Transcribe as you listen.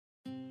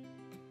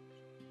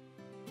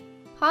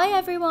Hi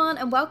everyone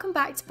and welcome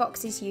back to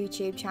Box's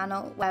YouTube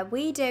channel where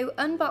we do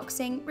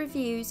unboxing,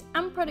 reviews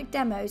and product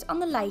demos on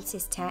the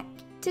latest tech.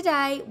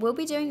 Today we'll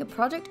be doing a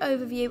product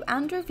overview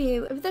and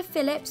review of the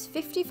Philips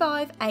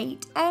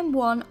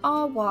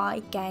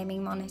 55-8M1RY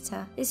gaming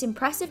monitor. This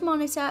impressive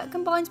monitor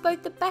combines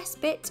both the best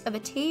bits of a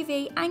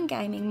TV and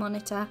gaming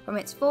monitor, from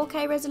its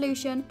 4K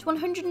resolution to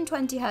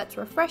 120Hz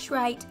refresh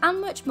rate and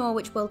much more,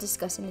 which we'll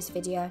discuss in this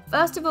video.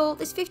 First of all,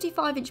 this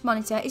 55-inch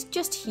monitor is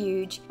just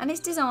huge and its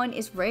design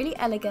is really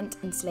elegant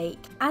and sleek.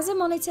 As a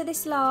monitor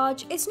this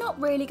large, it's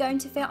not really going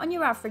to fit on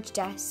your average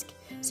desk,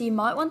 so you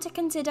might want to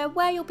consider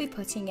where you'll be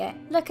putting it.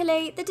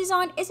 Luckily, the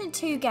design isn't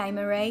too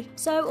gamery,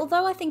 so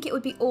although I think it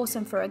would be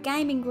awesome for a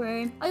gaming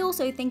room, I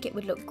also think it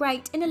would look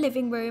great in a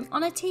living room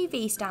on a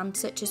TV stand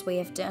such as we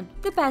have done.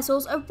 The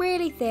bezels are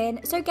really thin,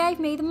 so gave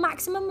me the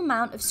maximum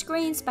amount of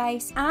screen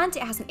space, and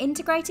it has an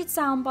integrated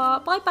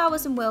soundbar by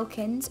Bowers and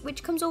Wilkins,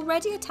 which comes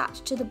already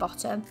attached to the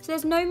bottom, so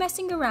there's no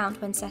messing around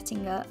when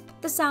setting up.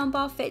 The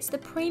soundbar fits the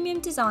premium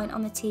design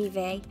on the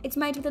TV. It's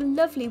made with a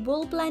lovely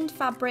wool blend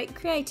fabric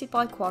created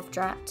by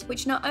Quadrat,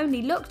 which not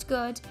only looked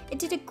good, it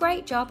did a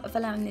great job of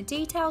allowing the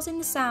details in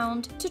the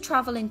sound to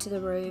travel into the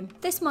room.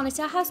 This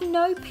monitor has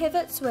no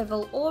pivot,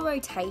 swivel or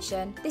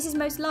rotation. This is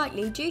most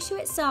likely due to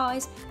its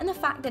size and the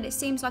fact that it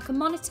seems like a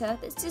monitor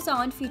that's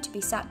designed for you to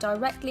be sat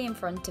directly in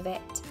front of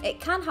it. It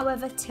can,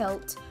 however,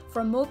 tilt for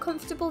a more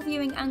comfortable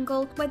viewing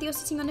angle whether you're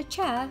sitting on a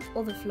chair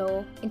or the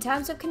floor. In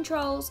terms of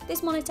controls,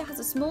 this monitor has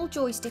a small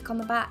joystick on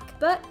the back,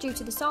 but due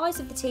to the size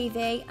of the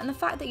TV and the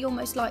fact that you'll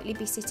most likely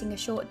be sitting a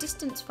short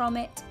distance from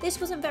it, this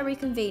wasn't very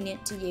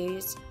convenient to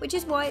use, which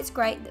is why it's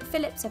great that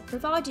Philips have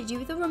provided you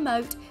with a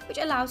remote which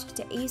allows you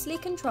to easily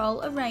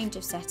control a range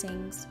of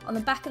settings. On the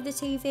back of the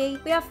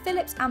TV, we have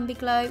Philips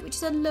Ambiglow, which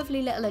is a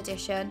lovely little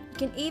addition. You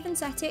can even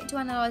set it to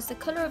analyse the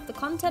colour of the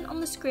content on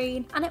the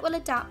screen, and it will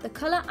adapt the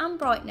colour and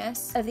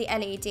brightness of the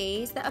LEDs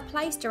that are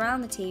placed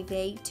around the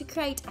TV to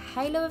create a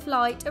halo of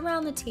light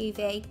around the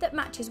TV that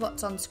matches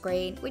what's on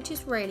screen, which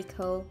is really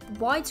cool. The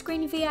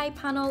widescreen VA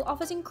panel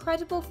offers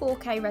incredible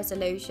 4K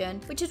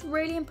resolution, which is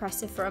really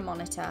impressive for a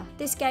monitor.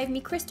 This gave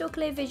me crystal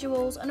clear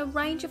visuals and a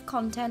range of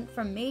content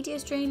from media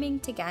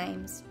streaming to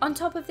games. On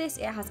top of this,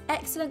 it has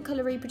excellent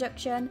colour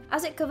reproduction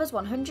as it covers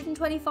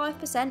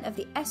 125% of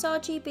the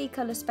sRGB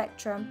colour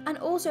spectrum and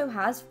also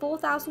has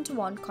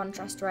 4000:1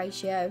 contrast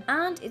ratio,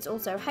 and it's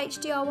also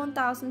HDR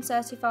 1000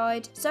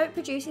 certified, so it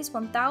produces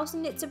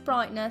 1000 nits of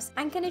brightness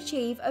and can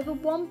achieve over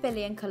 1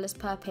 billion colours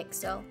per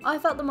pixel. I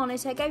felt the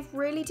monitor gave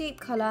really deep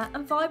colour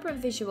and vibrant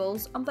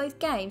visuals on both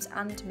games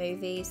and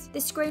movies.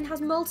 This screen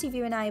has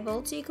multi-view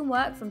enabled, so you can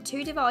work from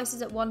 2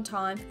 devices at one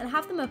time and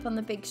have them up on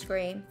the big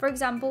screen. For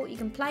example, you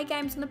can play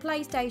games on the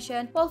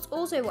PlayStation whilst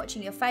also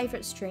watching your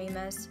favourite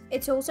streamers.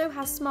 It also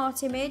has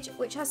Smart Image,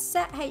 which has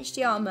set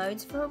HDR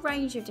modes for a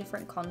range of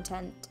different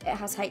content. It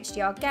has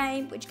HDR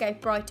Game, which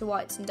gave brighter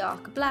whites and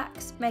darker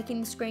blacks, making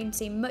the screen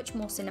seem much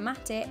more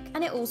cinematic,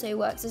 and it also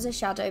works as a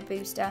shadow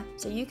booster,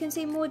 so you can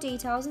see more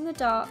details in the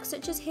dark,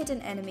 such as hidden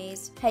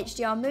enemies.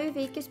 HDR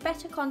Movie gives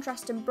better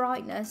contrast and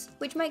brightness,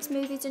 which makes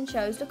movies and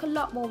shows look a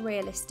lot more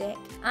realistic.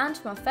 And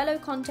for my fellow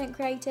content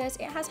creators,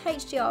 it has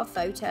HDR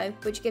Photo,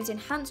 which gives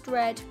enhanced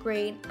red,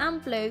 green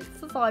and blue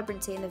for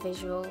vibrancy in the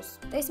visuals.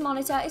 This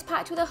monitor is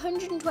packed with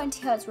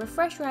 120Hz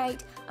refresh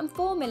rate and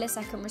 4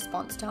 millisecond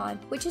response time,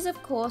 which is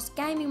of course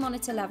gaming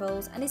monitor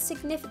levels and is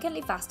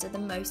significantly faster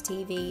than most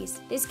TVs.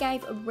 This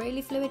gave a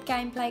really fluid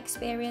gameplay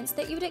experience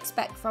that you would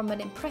expect from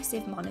an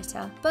impressive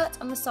monitor, but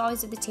on the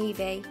size of the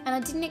TV, and I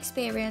didn't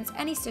experience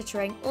any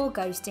stuttering or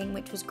ghosting,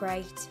 which was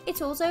great.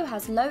 It also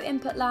has low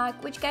input lag,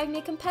 which gave me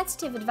a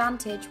competitive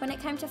advantage when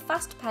it came to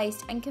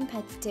fast-paced and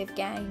competitive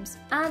games,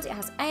 and it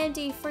has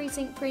AMD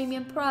Freesync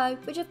Premium Pro,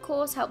 which of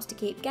course helps to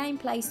keep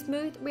gameplay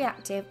smooth,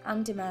 reactive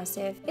and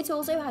immersive. It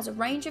also has a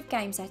range of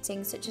game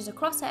settings such as a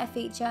crosshair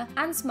feature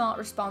and smart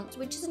response,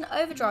 which is an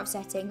overdrive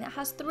setting that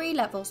has 3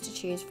 levels to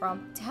choose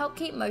from to help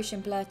keep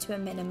motion blur to a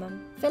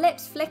minimum.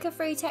 Philips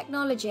flicker-free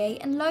technology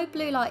and low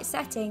blue light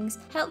settings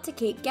help to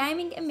keep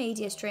gaming and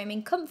media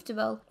streaming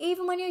comfortable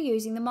even when you're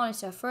using the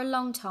monitor for a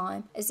long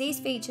time, as these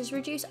features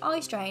reduce eye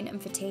strain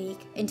and fatigue.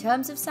 In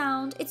terms of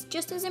sound, it's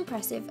just as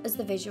impressive as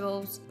the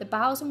visuals. The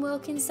Bowers and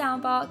Wilkins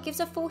soundbar gives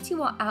a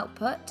 40-watt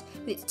output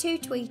with its 2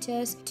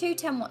 tweeters, 2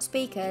 10-watt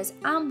speakers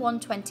and 1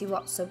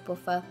 20-watt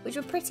subwoofer, which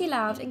were pretty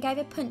loud and gave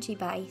a punchy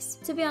bass.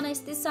 To be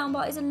honest, this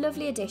soundbar is a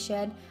lovely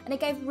addition and it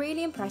gave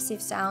really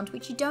impressive sound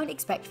which you don't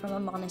expect from a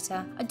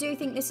monitor. I do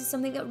think this is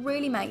something that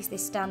really makes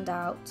this stand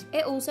out.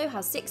 It also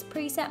has 6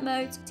 preset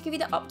modes to give you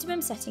the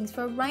optimum settings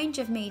for a range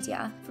of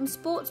media, from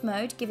sports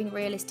mode giving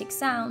realistic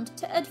sound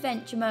to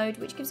adventure mode,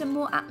 which gives a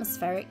more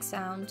atmospheric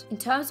sound. In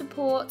terms of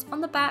ports,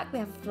 on the back we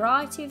have a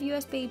variety of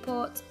USB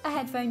ports, a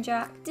headphone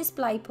jack,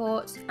 display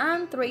ports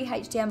and 3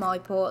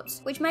 HDMI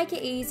ports, which make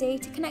it easy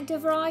to connect a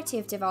variety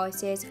of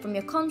devices from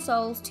your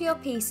consoles to your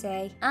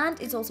PC, and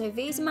it's also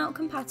VESA mount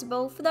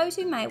compatible for those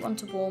who may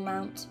want a wall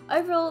mount.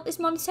 Overall, this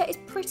monitor is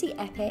pretty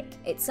epic.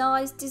 Its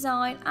size,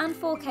 design and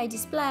 4K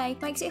display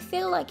makes it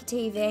feel like a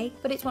TV,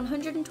 but its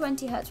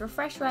 120Hz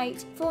refresh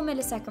rate,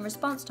 4ms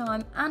response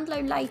time and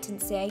low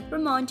latency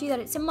remind you that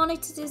it's a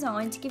monitor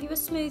designed to give you a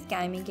smooth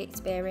gaming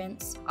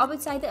experience. I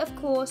would say that of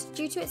course,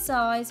 due to its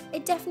size,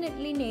 it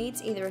definitely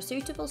needs either a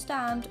suitable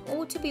stand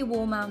or to be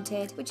wall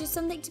mounted, which is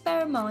something to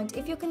bear in mind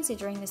if you're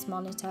considering this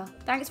monitor.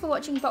 Thanks for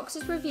watching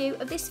Box's review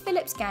of this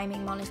Philips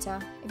gaming monitor.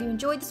 If you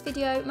enjoyed this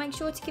video, make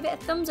sure to give it a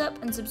thumbs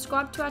up and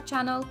subscribe to our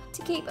channel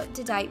to keep up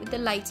to date with the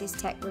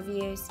latest tech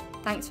reviews.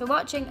 Thanks for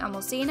watching and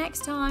we'll see you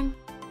next time.